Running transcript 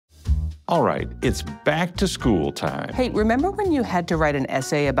All right, it's back to school time. Hey, remember when you had to write an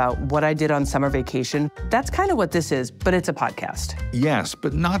essay about what I did on summer vacation? That's kind of what this is, but it's a podcast. Yes,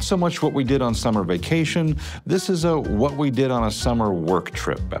 but not so much what we did on summer vacation. This is a what we did on a summer work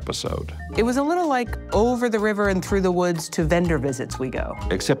trip episode. It was a little like over the river and through the woods to vendor visits we go.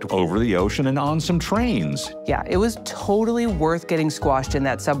 Except over the ocean and on some trains. Yeah, it was totally worth getting squashed in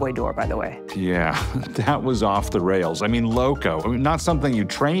that subway door, by the way. Yeah, that was off the rails. I mean, loco. I mean, not something you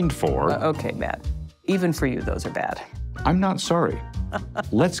trained for. Okay, Matt. Even for you, those are bad. I'm not sorry.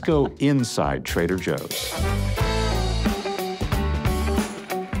 Let's go inside Trader Joe's.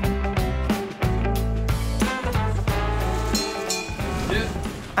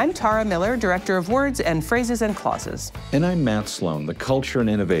 I'm Tara Miller, Director of Words and Phrases and Clauses. And I'm Matt Sloan, the Culture and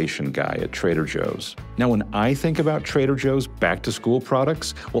Innovation Guy at Trader Joe's. Now, when I think about Trader Joe's back-to-school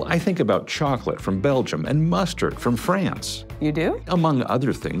products, well, I think about chocolate from Belgium and mustard from France. You do? Among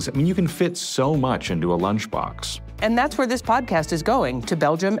other things. I mean, you can fit so much into a lunchbox. And that's where this podcast is going, to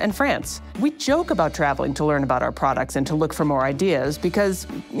Belgium and France. We joke about traveling to learn about our products and to look for more ideas because,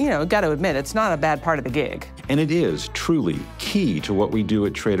 gotta admit, it's not a bad part of the gig. And it is truly key to what we do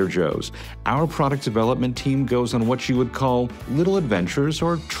at Trader Joe's. Our product development team goes on what you would call little adventures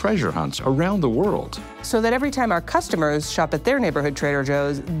or treasure hunts around the world. So that every time our customers shop at their neighborhood Trader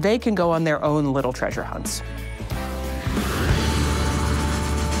Joe's, they can go on their own little treasure hunts.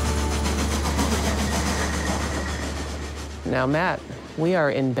 Now, Matt, we are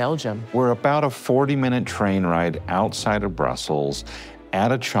in Belgium. We're about a 40-minute train ride outside of Brussels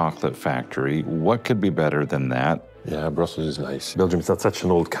at a chocolate factory. What could be better than that? Yeah, Brussels is nice. Belgium is not such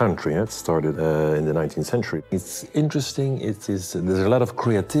an old country. It started in the 19th century. It's interesting. There's a lot of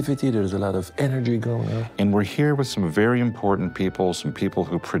creativity. There's a lot of energy going on. And we're here with some very important people, some people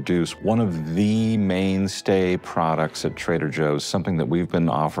who produce one of the mainstay products at Trader Joe's, something that we've been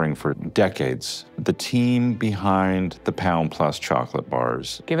offering for decades. The team behind the Pound Plus chocolate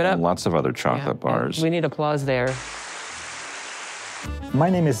bars. Give it up. And lots of other chocolate bars. We need applause there. My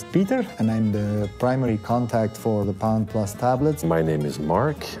name is Peter, and I'm the primary contact for the Pound Plus tablets. My name is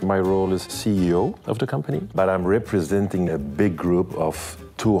Mark. My role is CEO of the company, but I'm representing a big group of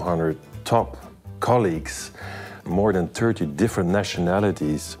 200 top colleagues, more than 30 different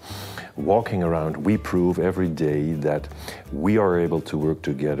nationalities. Walking around, we prove every day that we are able to work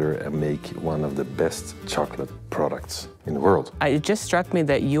together and make one of the best chocolate products in the world. It just struck me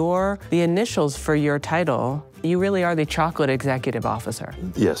that the initials for your title, you really are the chocolate executive officer.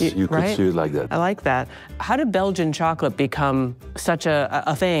 Yes, you could right? see it like that. I like that. How did Belgian chocolate become such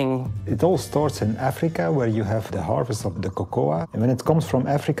a thing? It all starts in Africa, where you have the harvest of the cocoa. And when it comes from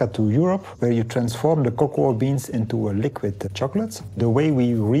Africa to Europe, where you transform the cocoa beans into a liquid chocolate, the way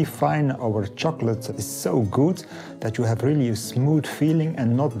we refine our chocolate is so good that you have really a smooth feeling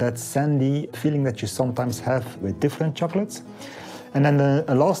and not that sandy feeling that you sometimes have with different chocolates. And then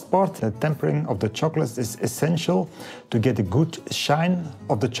the last part, the tempering of the chocolates, is essential to get a good shine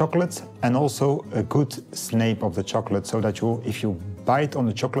of the chocolates and also a good snape of the chocolate, so that if you bite on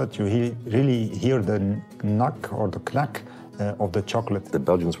the chocolate, you really hear the knock or the knack of the chocolate. The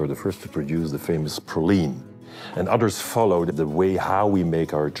Belgians were the first to produce the famous praline. And others followed the way how we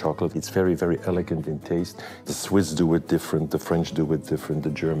make our chocolate. It's very, very elegant in taste. The Swiss do it different, the French do it different, the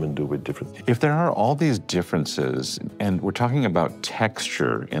German do it different. If there are all these differences, and we're talking about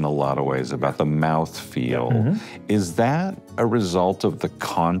texture in a lot of ways, about the mouth feel, is that a result of the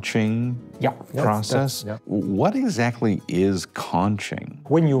conching process? What exactly is conching?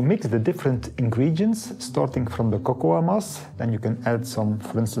 When you mix the different ingredients, starting from the cocoa mass, then you can add some,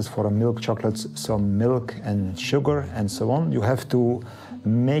 for instance, for a milk chocolate, some milk and sugar and so on. You have to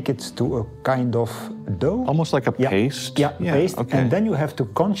make it to a kind of dough. Almost like a paste? Yeah, paste. Okay. And then you have to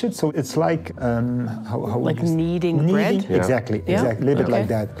conch it, so it's like... like kneading bread? Exactly, a little bit like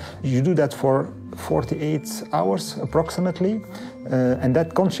that. You do that for 48 hours approximately. And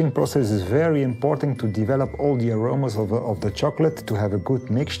that conching process is very important to develop all the aromas of the chocolate, to have a good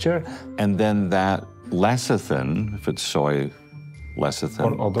mixture. And then that lecithin, if it's soy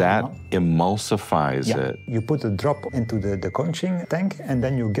lecithin, that emulsifies it. You put a drop into the conching tank, and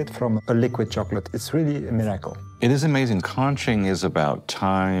then you get from a liquid chocolate. It's really a miracle. It is amazing. Conching is about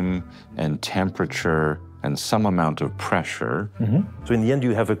time and temperature and some amount of pressure. So in the end,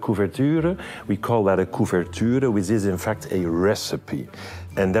 you have a couverture. We call that a couverture, which is in fact a recipe.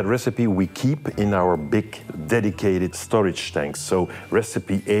 And that recipe we keep in our big dedicated storage tanks. So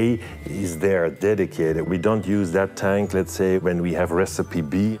recipe A is there dedicated. We don't use that tank, let's say, when we have recipe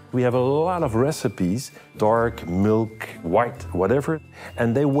B. We have a lot of recipes, dark, milk, white, whatever,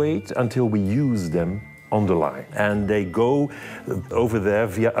 and they wait until we use them on the line. And they go over there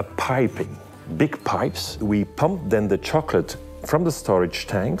via a piping, big pipes. We pump then the chocolate from the storage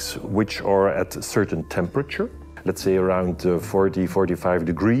tanks, which are at a certain temperature, let's say around 40, 45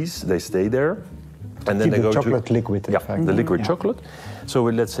 degrees. They stay there. And then Keep they go chocolate to liquid, in fact. the liquid chocolate. So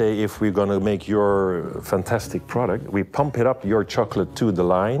let's say if we're going to make your fantastic product, we pump it up, your chocolate, to the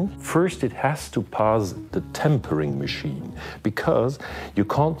line. First, it has to pass the tempering machine, because you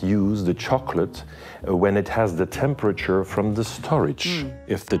can't use the chocolate when it has the temperature from the storage.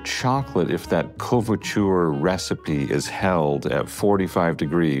 If the chocolate, if that couverture recipe is held at 45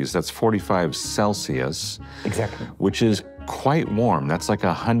 degrees, that's 45 Celsius. Exactly. Which is quite warm. That's like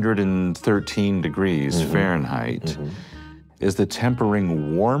 113 degrees Fahrenheit. Is the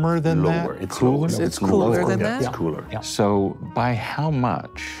tempering warmer than Lower. that? It's cooler? lower. It's cooler than that? It's cooler. Yeah. So by how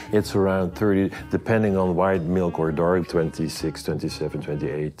much? It's around 30, depending on white milk or dark, 26, 27,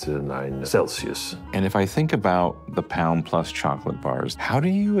 28, 9 Celsius. And if I think about the Pound Plus chocolate bars, how do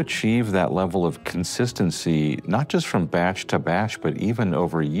you achieve that level of consistency, not just from batch to batch, but even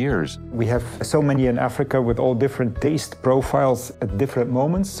over years? We have so many in Africa with all different taste profiles at different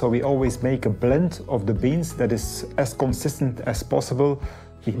moments, so we always make a blend of the beans that is as consistent as possible.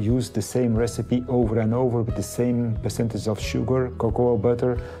 We use the same recipe over and over with the same percentage of sugar, cocoa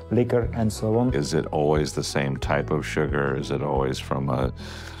butter, liquor, and so on. Is it always the same type of sugar? Is it always from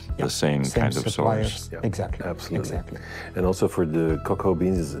the same kind of suppliers. source? Yeah, Exactly. Absolutely. Exactly. And also for the cocoa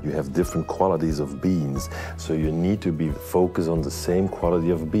beans, you have different qualities of beans. So you need to be focused on the same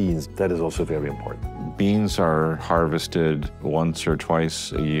quality of beans. That is also very important. Beans are harvested once or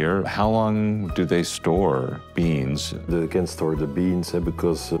twice a year. How long do they store beans? They can store the beans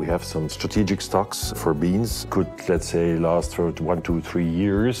because we have some strategic stocks for beans. Could, let's say, last for 1, 2, 3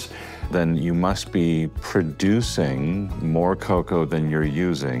 years. Then you must be producing more cocoa than you're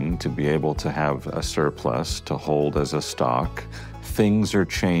using to be able to have a surplus to hold as a stock. Things are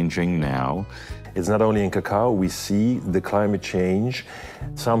changing now. It's not only in cacao, we see the climate change.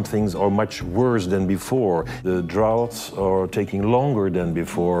 Some things are much worse than before. The droughts are taking longer than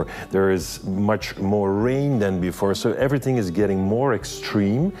before. There is much more rain than before. So everything is getting more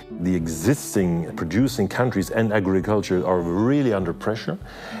extreme. The existing producing countries and agriculture are really under pressure.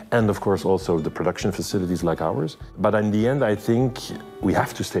 And of course also the production facilities like ours. But in the end, I think we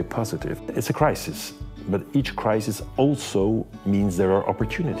have to stay positive. It's a crisis, but each crisis also means there are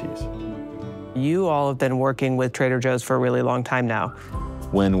opportunities. You all have been working with Trader Joe's for a really long time now.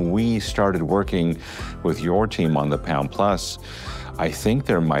 When we started working with your team on the Pound Plus, I think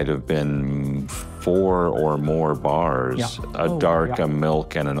there might have been 4 or more bars, a dark, a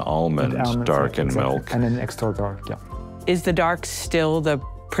milk, and an almond, dark and milk. And an extra dark, yeah. Is the dark still the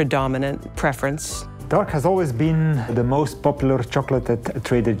predominant preference? Dark has always been the most popular chocolate at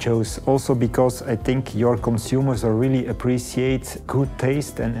Trader Joe's, also because I think your consumers really appreciate good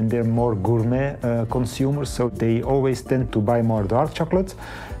taste and they're more gourmet consumers, so they always tend to buy more dark chocolate.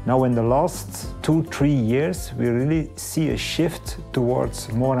 Now in the last 2-3 years, we really see a shift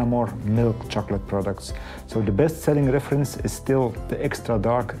towards more and more milk chocolate products. So the best-selling reference is still the extra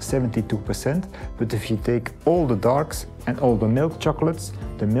dark, 72%, but if you take all the darks and all the milk chocolates,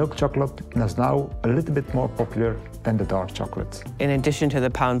 the milk chocolate is now a little bit more popular than the dark chocolate. In addition to the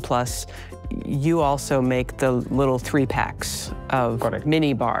Pound Plus, you also make the little 3-packs of Correct.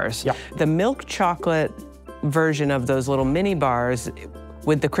 mini bars. Yeah. The milk chocolate version of those little mini bars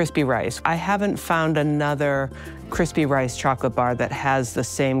with the crispy rice. I haven't found another crispy rice chocolate bar that has the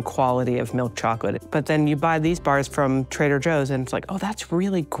same quality of milk chocolate. But then you buy these bars from Trader Joe's and it's like, oh, that's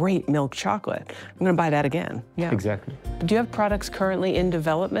really great milk chocolate. I'm gonna buy that again. Yeah. Exactly. Do you have products currently in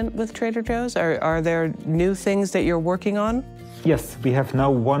development with Trader Joe's? Are there new things that you're working on? Yes, we have now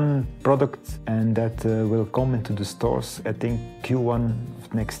one product and that will come into the stores, I think Q1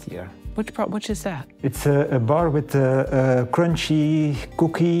 of next year. Which is that? It's a bar with a crunchy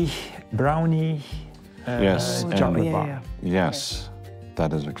cookie, brownie, Yes, chocolate and- bar. Yes,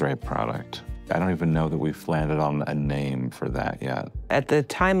 that is a great product. I don't even know that we've landed on a name for that yet. At the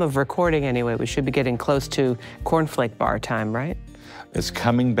time of recording anyway, we should be getting close to cornflake bar time, right? It's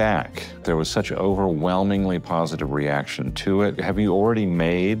coming back. There was such overwhelmingly positive reaction to it. Have you already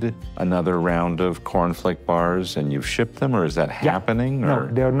made another round of cornflake bars and you've shipped them, or is that happening? No, Or?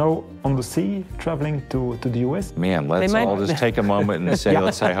 they are now on the sea, traveling to the US. Man, let's might- all just take a moment and say,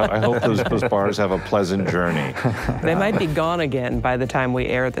 let's say, I hope those bars have a pleasent journny. They might be gone again by the time we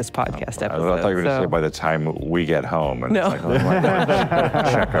air this podcast episode. I thought you were going to so- say by the time we get home. And No. it's like, oh my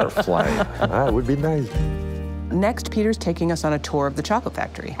gosh, check our flight. It would be nice. Next, Peter's taking us on a tour of the chocolate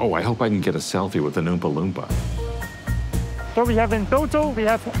factory. Oh, I hope I can get a selfie with an Oompa Loompa. So we have in total, we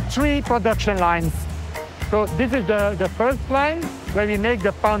have 3 production lines. So this is the first line where we make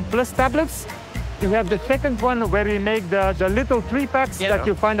the Pound Plus tablets. You have the second one where we make the little 3-packs that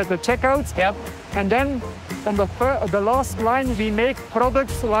you find at the checkout. Yep. And then on the last line, we make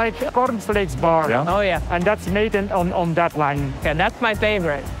products like cornflakes bar. Yeah. Oh, yeah. And that's made on that line. Yeah, that's my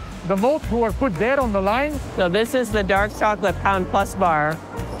favorite. The molds who are put there on the line. So this is the dark chocolate Pound Plus bar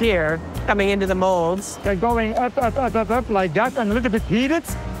here, coming into the molds. They're going up like that and a little bit heated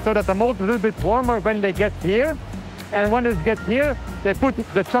so that the mold is a little bit warmer when they get here. And when it gets here, they put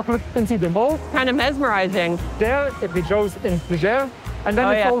the chocolate into the mold. Kind of mesmerizing. There, it goes into there. And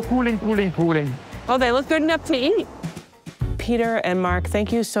then it's all cooling, cooling, cooling. Oh, they look good enough to eat. Peter and Mark,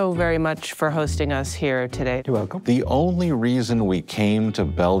 thank you so very much for hosting us here today. You're welcome. The only reason we came to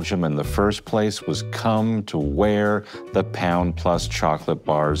Belgium in the first place was come to where the Pound Plus chocolate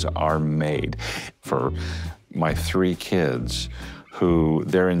bars are made. For my 3 kids, who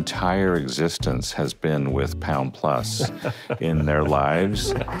their entire existence has been with Pound Plus in their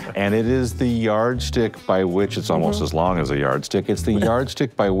lives. And it is the yardstick by which, it's almost as long as a yardstick, it's the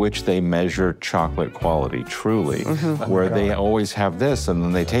yardstick by which they measure chocolate quality, truly, where they always have this and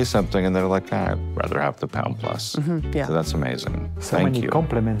then they taste something and they're like, I'd rather have the Pound Plus. Yeah. So that's amazing. So Thank many you.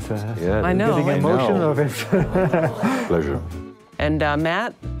 compliments. Yeah, I know. Getting emotional of it. pleasure. And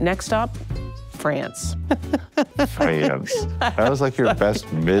Matt, next stop, France. France. That was like your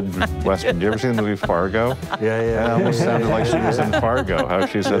best Midwestern. Did you ever see the movie Fargo? Yeah, It almost sounded like she was in Fargo, how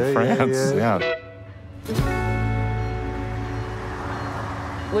she said France. Yeah.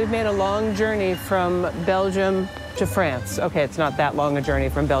 We've made a long journey from Belgium to France. Okay, it's not that long a journey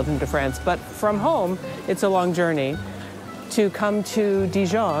from Belgium to France, but from home, it's a long journey to come to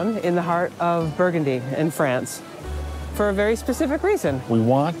Dijon in the heart of Burgundy in France for a very specific reason. We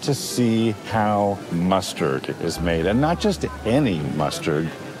want to see how mustard is made, and not just any mustard,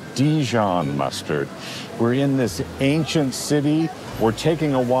 Dijon mustard. We're in this ancient city. We're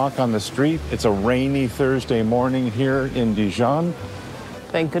taking a walk on the street. It's a rainy Thursday morning here in Dijon.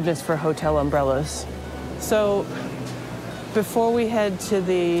 Thank goodness for hotel umbrellas. So before we head to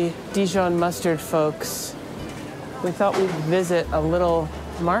the Dijon mustard folks, we thought we'd visit a little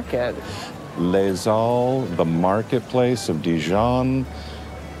market. Les Halles, the marketplace of Dijon.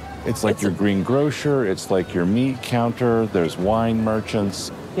 It's like your green grocer, it's like your meat counter, there's wine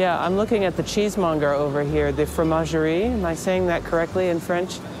merchants. Yeah, I'm looking at the cheesemonger over here, the fromagerie. Am I saying that correctly in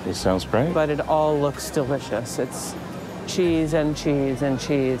French? It sounds great. But it all looks delicious. It's cheese and cheese and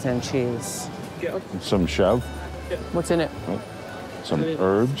cheese and cheese. Some chèvre. What's in it? Some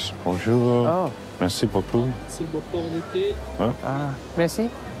herbs. Bonjour. Oh. Merci beaucoup. Merci.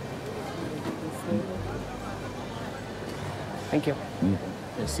 Thank you.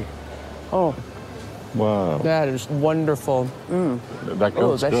 Merci. Oh, Wow. that is wonderful. That Oh,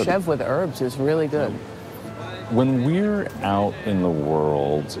 goes that good. chef with herbs is really good. When we're out in the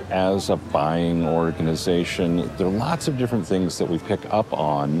world as a buying organization, there are lots of different things that we pick up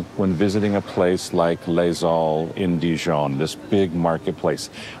on when visiting a place like Les Halles in Dijon, this big marketplace.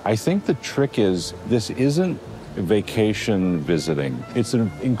 I think the trick is this isn't vacation visiting. It's an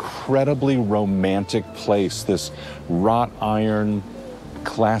incredibly romantic place, this wrought iron,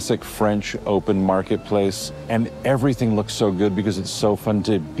 classic French open marketplace, and everything looks so good because it's so fun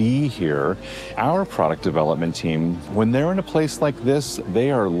to be here. Our product development team, when they're in a place like this, they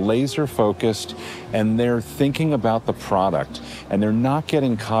are laser focused and they're thinking about the product and they're not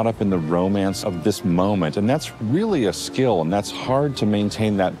getting caught up in the romance of this moment. And that's really a skill and that's hard to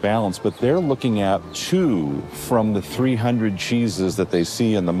maintain that balance, but they're looking at 2 from the 300 cheeses that they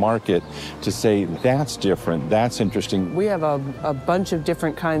see in the market to say, that's different, that's interesting. We have a bunch of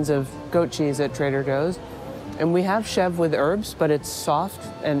different kinds of goat cheese at Trader Joe's, and we have chèvre with herbs, but it's soft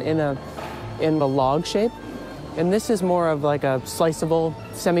and in a log shape. And this is more of like a sliceable,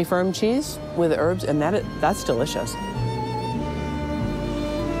 semi-firm cheese with herbs, and that's delicious.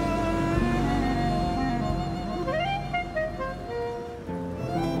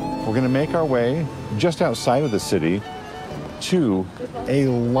 We're going to make our way just outside of the city to a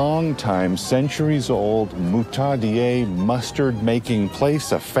long-time, centuries-old Moutadier mustard-making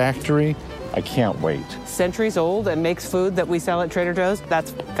place, a factory. I can't wait. Centuries old and makes food that we sell at Trader Joe's.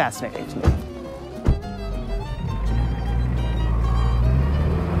 That's fascinating to me.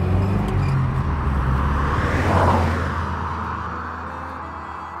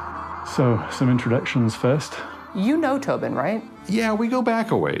 So, some introductions first. You know Tobin, right? Yeah, we go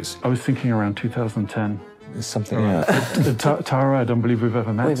back a ways. I was thinking around 2010. Something. Tara, I don't believe we've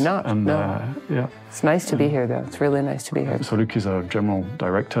ever met. We've not, And, no. yeah. It's nice to be here, though. It's really nice to be here. So Luc is our general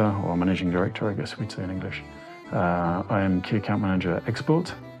director, or managing director, I guess we'd say in English. I am key account manager at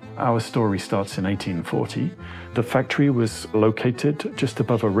Export. Our story starts in 1840. The factory was located just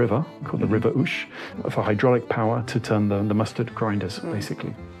above a river called the River Ouche for hydraulic power to turn the mustard grinders,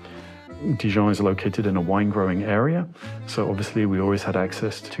 basically. Dijon is located in a wine-growing area, so obviously we always had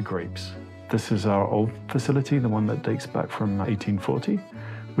access to grapes. This is our old facility, the one that dates back from 1840,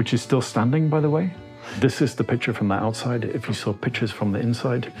 which is still standing, by the way. This is the picture from the outside. If you saw pictures from the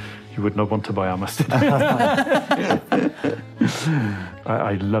inside, you would not want to buy our mustard.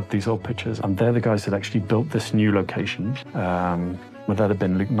 I love these old pictures. And they're the guys that actually built this new location. Would that have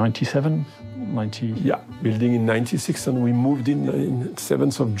been 97? 90? Yeah, building in 96, and we moved in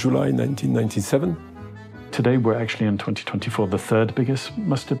 7th of July 1997. Today, we're actually in 2024 the third biggest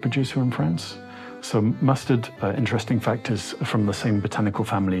mustard producer in France. So mustard, interesting fact, is from the same botanical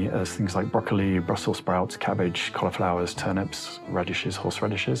family as things like broccoli, Brussels sprouts, cabbage, cauliflowers, turnips, radishes,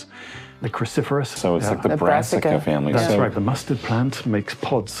 horseradishes. The cruciferous. So it's like the brassica family. That's right. The mustard plant makes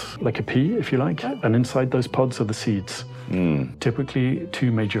pods, like a pea, if you like, and inside those pods are the seeds. Typically,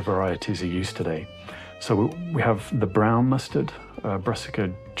 two major varieties are used today. So we have the brown mustard,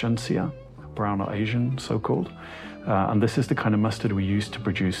 Brassica gentiana, brown or Asian, so-called. And this is the kind of mustard we use to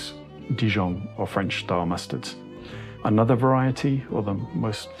produce Dijon or French-style mustards. Another variety, or the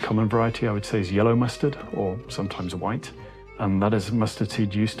most common variety, I would say, is yellow mustard, or sometimes white. And that is mustard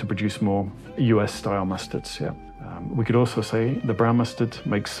seed used to produce more US-style mustards, yeah. We could also say the brown mustard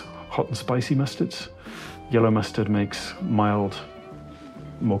makes hot and spicy mustards. Yellow mustard makes mild,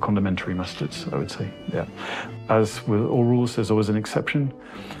 more condimentary mustards, I would say, yeah. As with all rules, there's always an exception.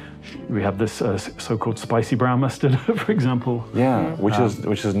 We have this so-called spicy brown mustard, for example. Yeah, which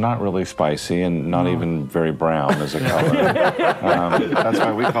is not really spicy and not even very brown as a color. That's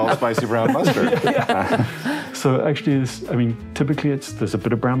why we call it spicy brown mustard. So actually, typically there's a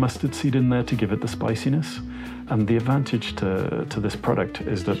bit of brown mustard seed in there to give it the spiciness. And the advantage to this product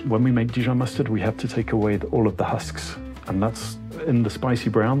is that when we make Dijon mustard, we have to take away all of the husks. And that's in the spicy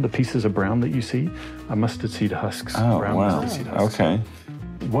brown, the pieces of brown that you see are mustard seed husks. Oh, brown wow. mustard seed husks. Okay.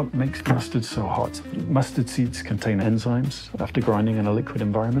 What makes mustard so hot? Mustard seeds contain enzymes after grinding in a liquid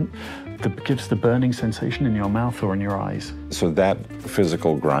environment that gives the burning sensation in your mouth or in your eyes. So that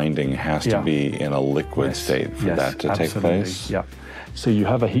physical grinding has to be in a liquid state for that to take place? Yeah. So you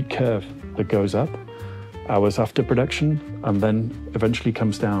have a heat curve that goes up hours after production and then eventually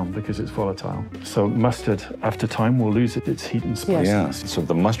comes down because it's volatile. So mustard, after time, will lose its heat and spiciness. Yeah. So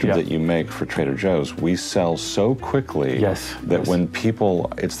the mustard that you make for Trader Joe's, we sell so quickly that when people,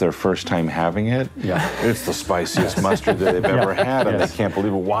 it's their first time having it, it's the spiciest mustard that they've ever had, and they can't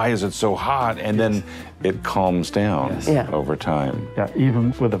believe it. Why is it so hot? And then it calms down over time. Yeah,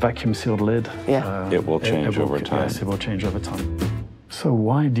 even with a vacuum-sealed lid, it will change over time. Yes, it will change over time. So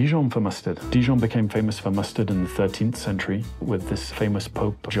why Dijon for mustard? Dijon became famous for mustard in the 13th century with this famous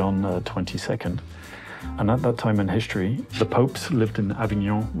Pope John XXII. And at that time in history, the popes lived in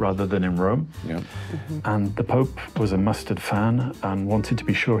Avignon rather than in Rome. And the Pope was a mustard fan and wanted to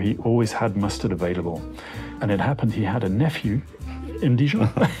be sure he always had mustard available. And it happened he had a nephew in Dijon.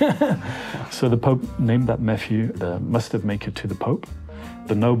 So the Pope named that nephew the mustard maker to the Pope.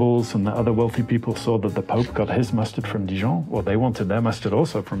 The nobles and the other wealthy people saw that the Pope got his mustard from Dijon, or they wanted their mustard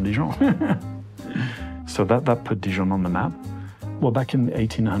also from Dijon. So that put Dijon on the map. Well, back in the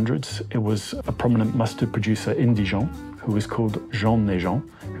 1800s, it was a prominent mustard producer in Dijon who was called Jean Négent,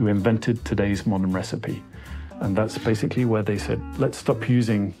 who invented today's modern recipe. And that's basically where they said, let's stop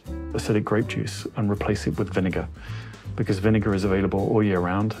using acidic grape juice and replace it with vinegar, because vinegar is available all year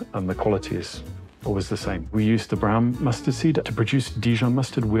round and the quality is always the same. We use the brown mustard seed. To produce Dijon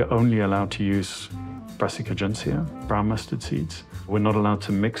mustard, we're only allowed to use Brassica gentiana, brown mustard seeds. We're not allowed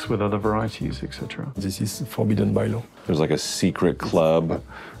to mix with other varieties, etc. This is forbidden by law. There's like a secret club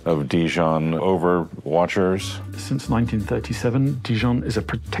of Dijon overwatchers. Since 1937, Dijon is a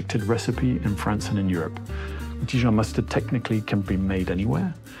protected recipe in France and in Europe. Dijon mustard technically can be made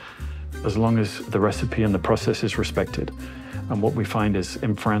anywhere, as long as the recipe and the process is respected. And what we find is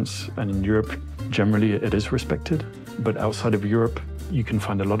in France and in Europe, generally it is respected, but outside of Europe, you can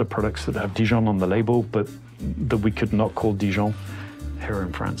find a lot of products that have Dijon on the label, but that we could not call Dijon here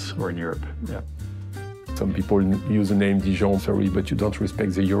in France or in Europe. Yeah. Some people use the name Dijon, sorry, but you don't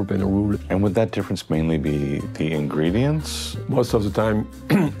respect the European rule. And would that difference mainly be the ingredients? Most of the time,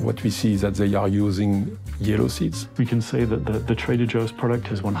 what we see is that they are using yellow seeds. We can say that the Trader Joe's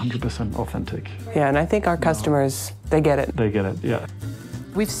product is 100% authentic. Yeah, and I think our customers, they get it. They get it, yeah.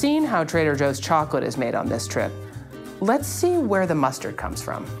 We've seen how Trader Joe's chocolate is made on this trip. Let's see where the mustard comes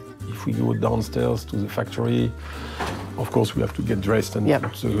from. If we go downstairs to the factory, of course we have to get dressed and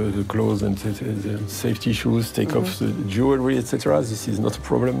put the clothes and the safety shoes, take off the jewelry, etc. This is not a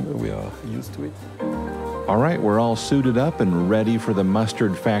problem. We are used to it. All right, we're all suited up and ready for the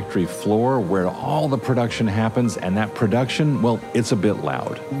mustard factory floor where all the production happens, and that production, well, it's a bit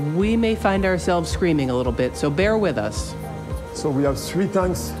loud. We may find ourselves screaming a little bit, so bear with us. So we have 3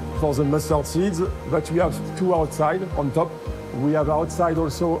 tanks for the mustard seeds, but we have 2 outside on top. We have outside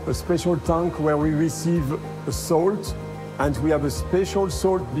also a special tank where we receive salt, and we have a special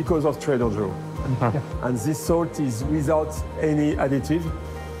salt because of Trader Joe. And this salt is without any additive.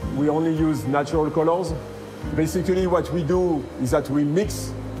 We only use natural colors. Basically what we do is that we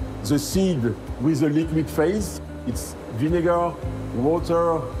mix the seed with the liquid phase. It's vinegar,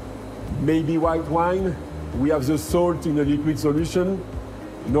 water, maybe white wine. We have the salt in a liquid solution,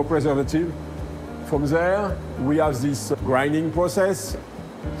 no preservative. From there, we have this grinding process.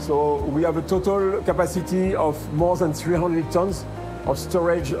 So we have a total capacity of more than 300 tons of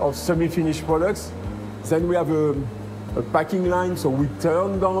storage of semi-finished products. Then we have a packing line, so we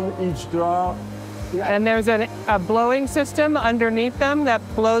turn down each jar. And there's a blowing system underneath them that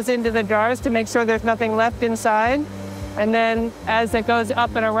blows into the jars to make sure there's nothing left inside. And then as it goes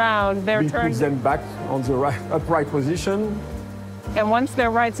up and around, they're turned. We put them back on the upright position. And once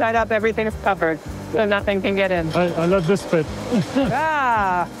they're right side up, everything is covered, so nothing can get in. I love this bit.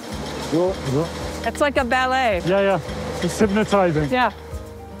 Ah! Go. It's like a ballet. Yeah. It's hypnotizing. Yeah.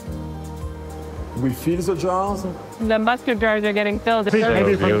 We fill the jars. The mustard jars are getting filled. It's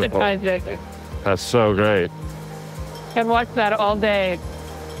very hypnotizing. That's so great. Can watch that all day.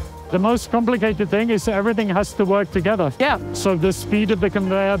 The most complicated thing is everything has to work together. Yeah. So the speed of the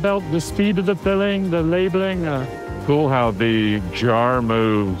conveyor belt, the speed of the filling, the labeling. Cool how the jar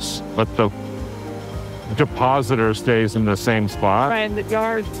moves, but the depositor stays in the same spot. Right, the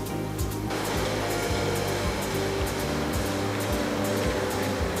jars.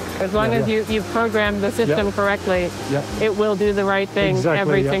 As long as you program the system correctly, it will do the right thing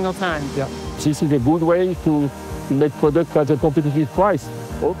every single time. Yeah. This is a good way to make products at a competitive price.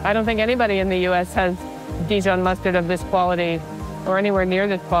 I don't think anybody in the U.S. has Dijon mustard of this quality or anywhere near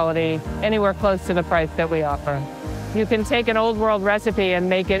this quality, anywhere close to the price that we offer. You can take an old world recipe and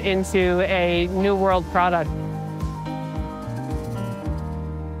make it into a new world product.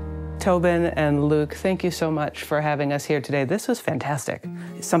 Tobin and Luc, thank you so much for having us here today. This was fantastic.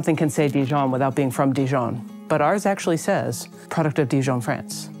 Something can say Dijon without being from Dijon, but ours actually says product of Dijon,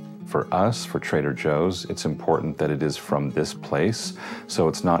 France. For us, for Trader Joe's, it's important that it is from this place. So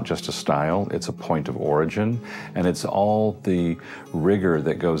it's not just a style, it's a point of origin. And it's all the rigor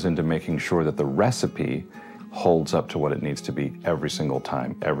that goes into making sure that the recipe holds up to what it needs to be every single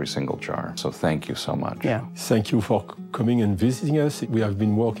time, every single jar. So thank you so much. Yeah. Thank you for coming and visiting us. We have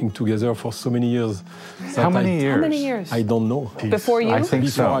been working together for so many years. How many years? How many years? I don't know. Before you? I think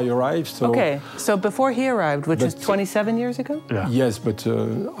Before so. I arrived. So Okay, so before he arrived, which is 27 years ago? Yeah. Yes, but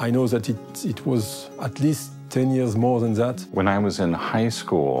I know that it was at least 10 years more than that. When I was in high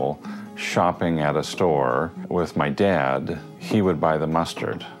school, shopping at a store with my dad, he would buy the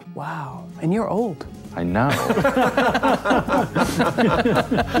mustard. Wow, and you're old. I know.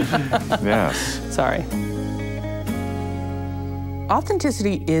 Yes. Sorry.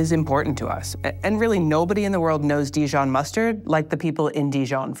 Authenticity is important to us, and really nobody in the world knows Dijon mustard like the people in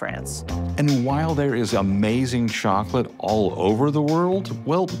Dijon, France. And while there is amazing chocolate all over the world,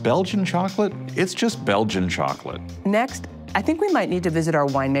 well, Belgian chocolate, it's just Belgian chocolate. Next, I think we might need to visit our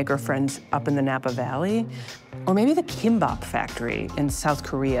winemaker friends up in the Napa Valley, or maybe the kimbap factory in South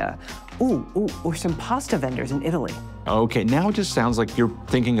Korea. Or some pasta vendors in Italy. Okay, now it just sounds like you're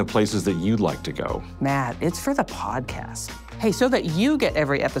thinking of places that you'd like to go. Matt, it's for the podcast. Hey, so that you get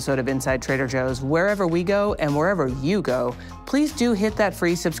every episode of Inside Trader Joe's wherever we go and wherever you go, please do hit that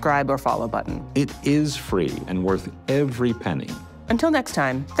free subscribe or follow button. It is free and worth every penny. Until next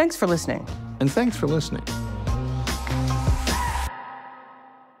time, thanks for listening. And thanks for listening.